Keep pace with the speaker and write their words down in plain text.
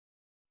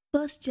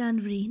1st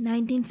January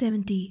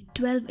 1970,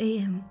 12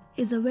 am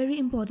is a very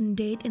important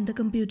date in the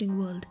computing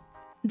world.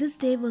 This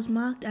day was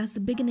marked as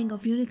the beginning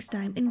of Unix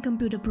time in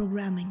computer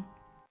programming.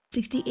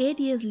 68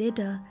 years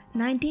later,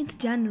 19th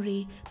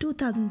January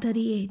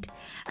 2038,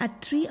 at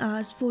 3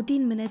 hours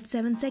 14 minutes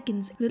 7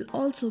 seconds will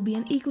also be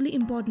an equally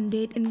important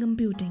date in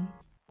computing.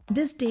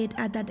 This date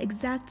at that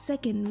exact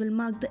second will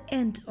mark the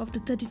end of the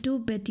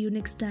 32-bit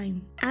Unix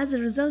time. As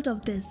a result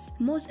of this,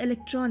 most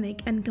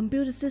electronic and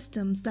computer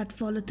systems that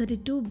follow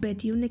 32-bit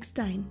Unix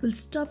time will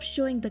stop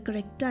showing the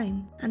correct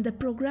time, and the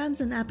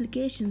programs and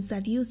applications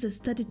that use this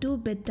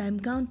 32-bit time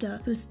counter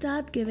will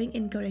start giving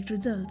incorrect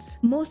results.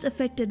 Most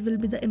affected will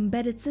be the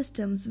embedded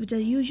systems, which are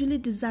usually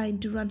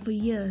designed to run for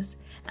years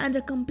and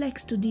are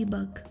complex to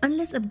debug.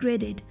 Unless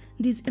upgraded,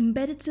 these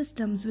embedded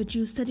systems which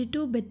use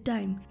 32-bit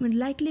time will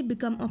likely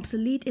become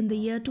obsolete in the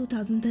year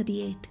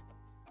 2038.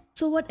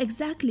 So what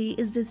exactly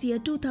is this year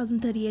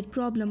 2038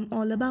 problem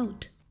all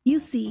about? You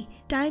see,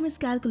 time is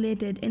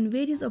calculated in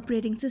various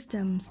operating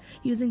systems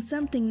using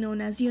something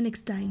known as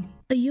Unix time.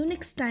 A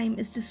Unix time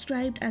is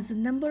described as the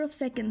number of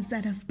seconds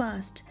that have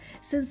passed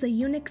since the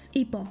Unix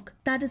epoch,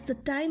 that is the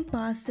time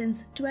passed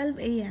since 12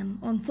 am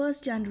on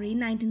 1st January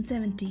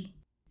 1970.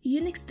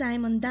 Unix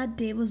time on that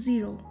day was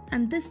 0,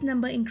 and this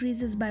number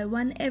increases by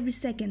 1 every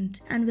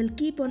second and will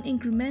keep on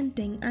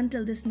incrementing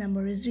until this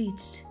number is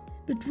reached.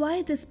 But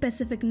why this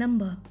specific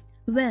number?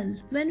 Well,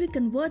 when we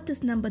convert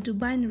this number to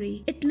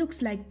binary, it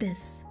looks like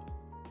this.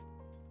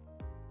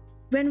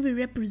 When we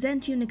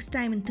represent Unix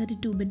time in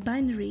 32-bit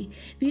binary,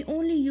 we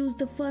only use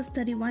the first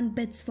 31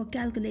 bits for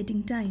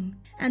calculating time,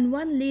 and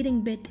one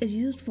leading bit is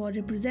used for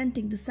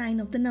representing the sign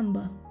of the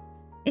number.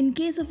 In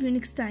case of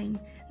Unix time,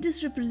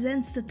 this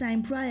represents the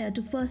time prior to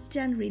 1st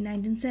January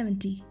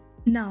 1970.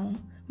 Now,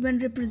 when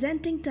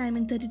representing time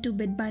in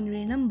 32-bit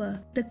binary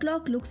number, the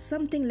clock looks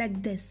something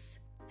like this.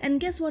 And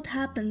guess what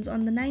happens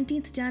on the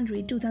 19th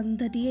January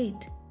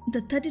 2038?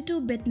 The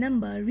 32-bit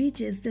number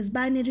reaches this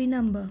binary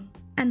number.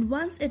 And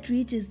once it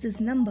reaches this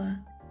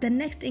number, the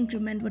next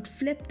increment would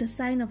flip the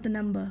sign of the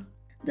number,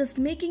 thus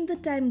making the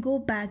time go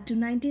back to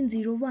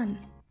 1901,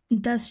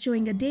 thus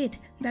showing a date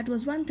that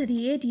was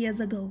 138 years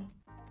ago.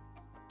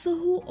 So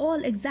who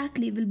all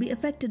exactly will be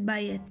affected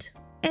by it?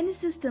 Any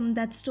system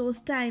that stores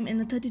time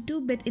in a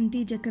 32-bit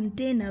integer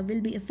container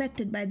will be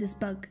affected by this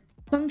bug.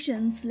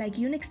 Functions like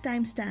Unix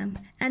timestamp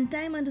and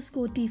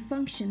time_t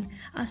function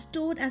are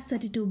stored as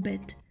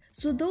 32-bit.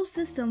 So those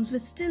systems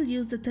which still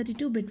use the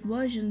 32-bit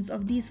versions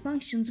of these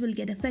functions will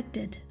get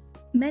affected.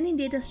 Many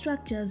data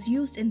structures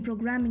used in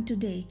programming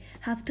today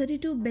have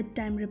 32-bit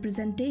time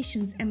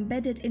representations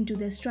embedded into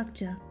their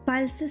structure.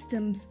 File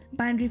systems,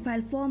 binary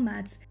file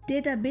formats,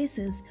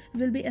 databases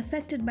will be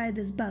affected by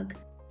this bug,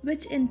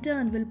 which in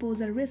turn will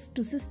pose a risk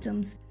to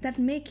systems that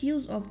make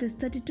use of this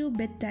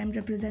 32-bit time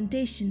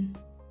representation.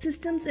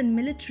 Systems in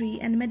military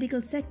and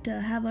medical sector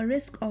have a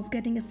risk of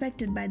getting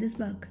affected by this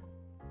bug.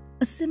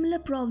 A similar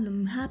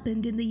problem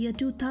happened in the year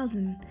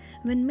 2000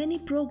 when many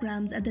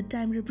programs at the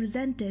time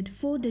represented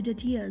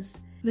 4-digit years,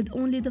 with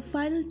only the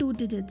final 2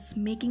 digits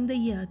making the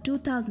year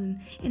 2000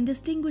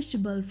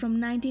 indistinguishable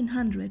from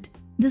 1900.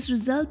 This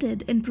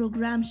resulted in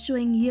programs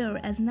showing year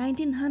as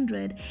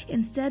 1900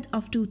 instead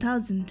of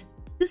 2000.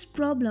 This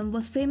problem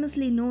was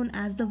famously known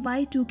as the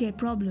Y2K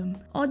problem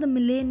or the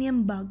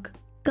MILLENNIUM bug.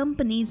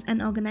 Companies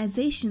and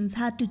organizations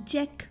had to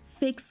check,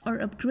 fix or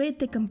upgrade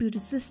their computer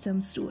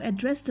systems to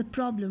address the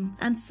problem,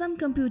 and some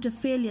computer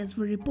failures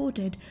were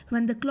reported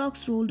when the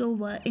clocks rolled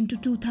over into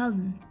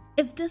 2000.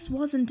 If this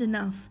wasn't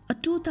enough, a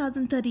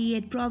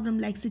 2038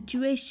 problem-like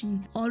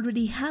situation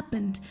already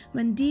happened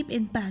when Deep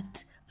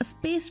Impact, a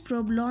space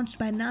probe launched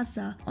by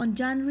NASA on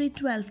January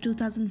 12,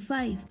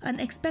 2005,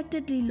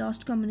 unexpectedly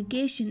lost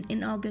communication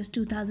in August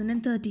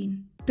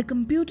 2013. The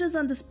computers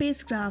on the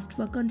spacecraft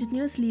were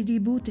continuously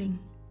rebooting.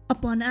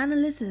 Upon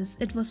analysis,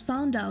 it was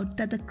found out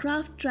that the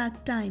craft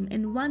tracked time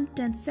in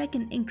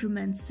 1/10-second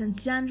increments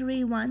since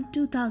January 1,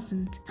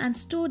 2000 and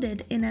stored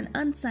it in an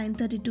unsigned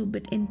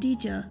 32-bit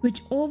integer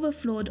which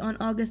overflowed on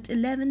August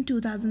 11,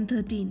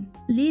 2013,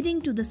 leading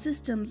to the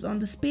systems on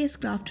the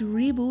spacecraft to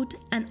reboot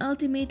and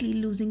ultimately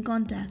losing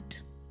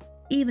contact.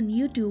 Even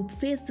YouTube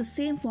faced the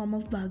same form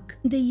of bug.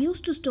 They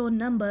used to store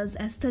numbers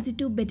as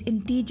 32-bit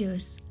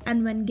integers,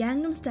 and when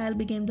Gangnam Style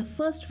became the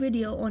first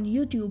video on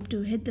YouTube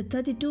to hit the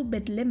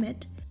 32-bit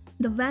limit,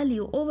 the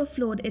value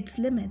overflowed its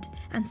limit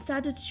and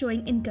started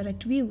showing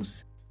incorrect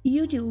views.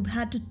 YouTube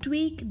had to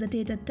tweak the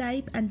data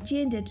type and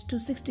change it to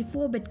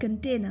 64-bit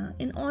container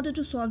in order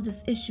to solve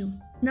this issue.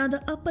 Now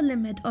the upper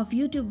limit of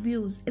YouTube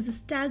views is a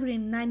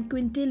staggering 9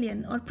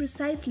 quintillion, or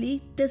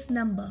precisely this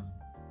number.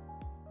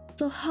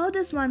 So how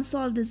does one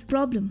solve this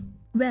problem?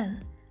 Well,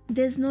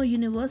 there's no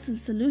universal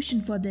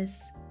solution for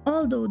this.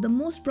 Although the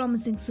most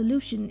promising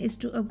solution is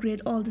to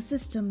upgrade all the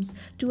systems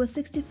to a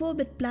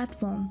 64-bit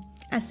platform,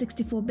 as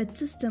 64-bit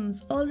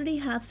systems already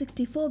have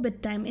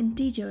 64-bit time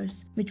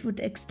integers, which would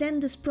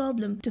extend this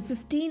problem to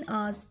 15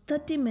 hours,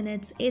 30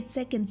 minutes, 8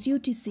 seconds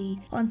UTC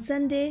on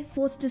Sunday,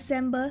 4th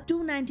December,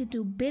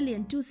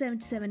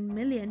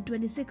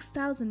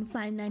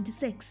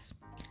 292,277,026,596.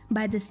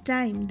 By this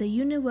time, the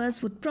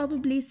universe would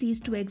probably cease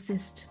to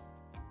exist.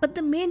 But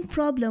the main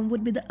problem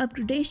would be the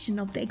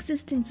upgradation of the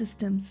existing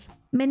systems.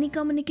 Many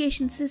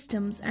communication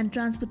systems and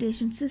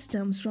transportation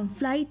systems from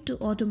flight to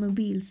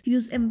automobiles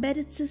use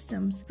embedded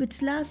systems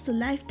which last the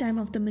lifetime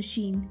of the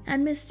machine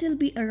and may still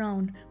be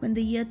around when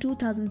the year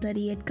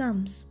 2038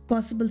 comes.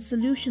 Possible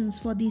solutions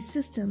for these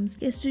systems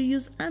is to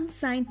use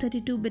unsigned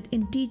 32-bit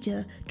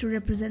integer to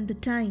represent the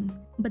time.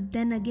 But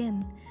then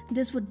again,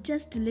 this would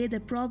just delay the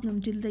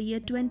problem till the year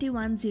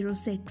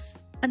 2106.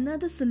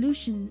 Another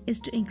solution is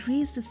to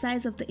increase the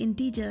size of the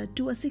integer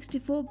to a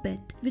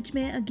 64-bit, which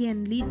may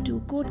again lead to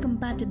code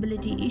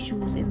compatibility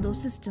issues in those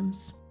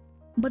systems.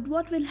 But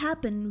what will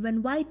happen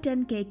when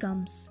Y10K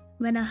comes?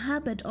 When our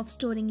habit of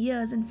storing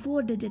years in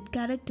 4-digit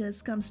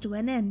characters comes to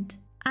an end?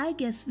 I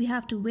guess we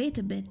have to wait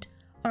a bit,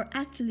 or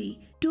actually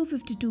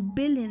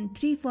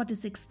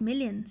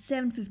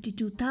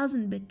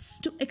 252,346,752,000 bits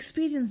to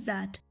experience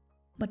that.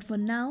 But for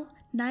now,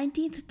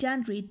 19th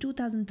January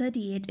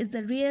 2038 is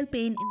the real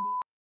pain in the